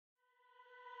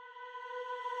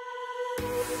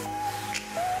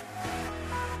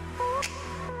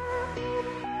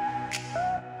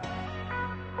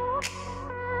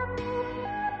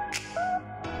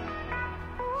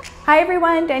Hi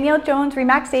everyone, Danielle Jones,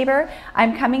 Remax Sabre.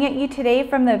 I'm coming at you today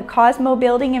from the Cosmo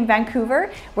building in Vancouver.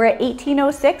 We're at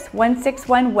 1806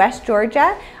 161 West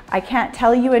Georgia. I can't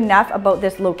tell you enough about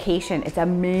this location. It's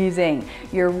amazing.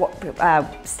 You're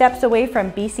steps away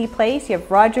from BC Place. You have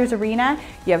Rogers Arena.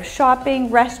 You have shopping,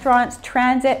 restaurants,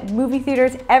 transit, movie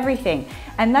theaters, everything.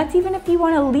 And that's even if you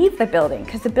want to leave the building,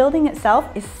 because the building itself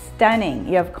is stunning.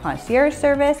 You have concierge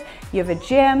service, you have a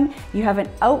gym, you have an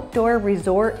outdoor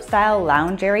resort style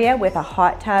lounge area with a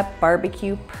hot tub,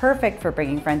 barbecue, perfect for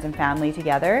bringing friends and family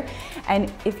together.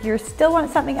 And if you still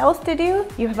want something else to do,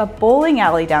 you have a bowling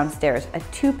alley downstairs, a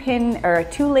two-lane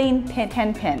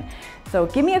 10-pin. So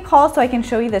give me a call so I can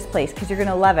show you this place because you're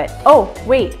gonna love it. Oh,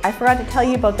 wait, I forgot to tell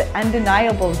you about the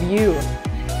undeniable view.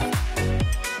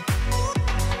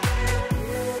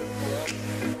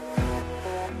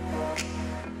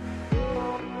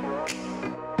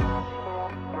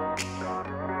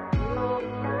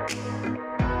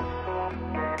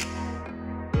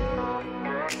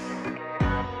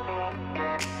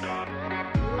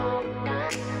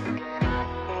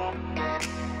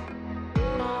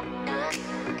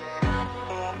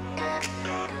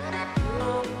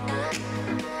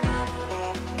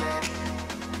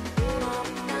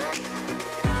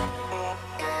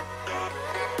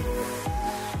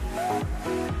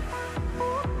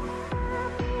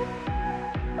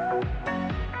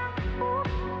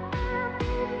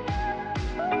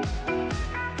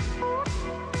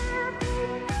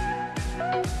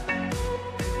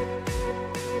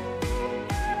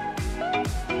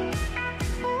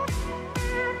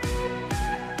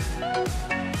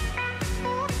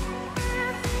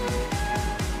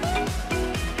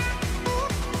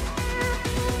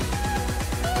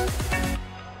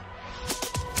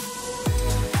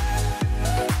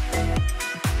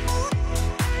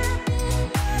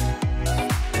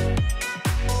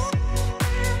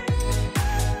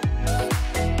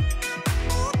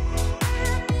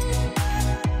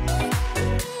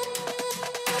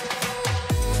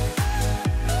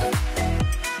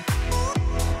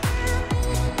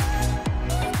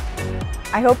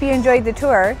 I hope you enjoyed the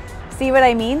tour. See what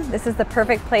I mean? This is the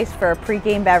perfect place for a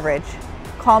pre-game beverage.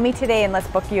 Call me today and let's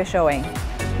book you a showing.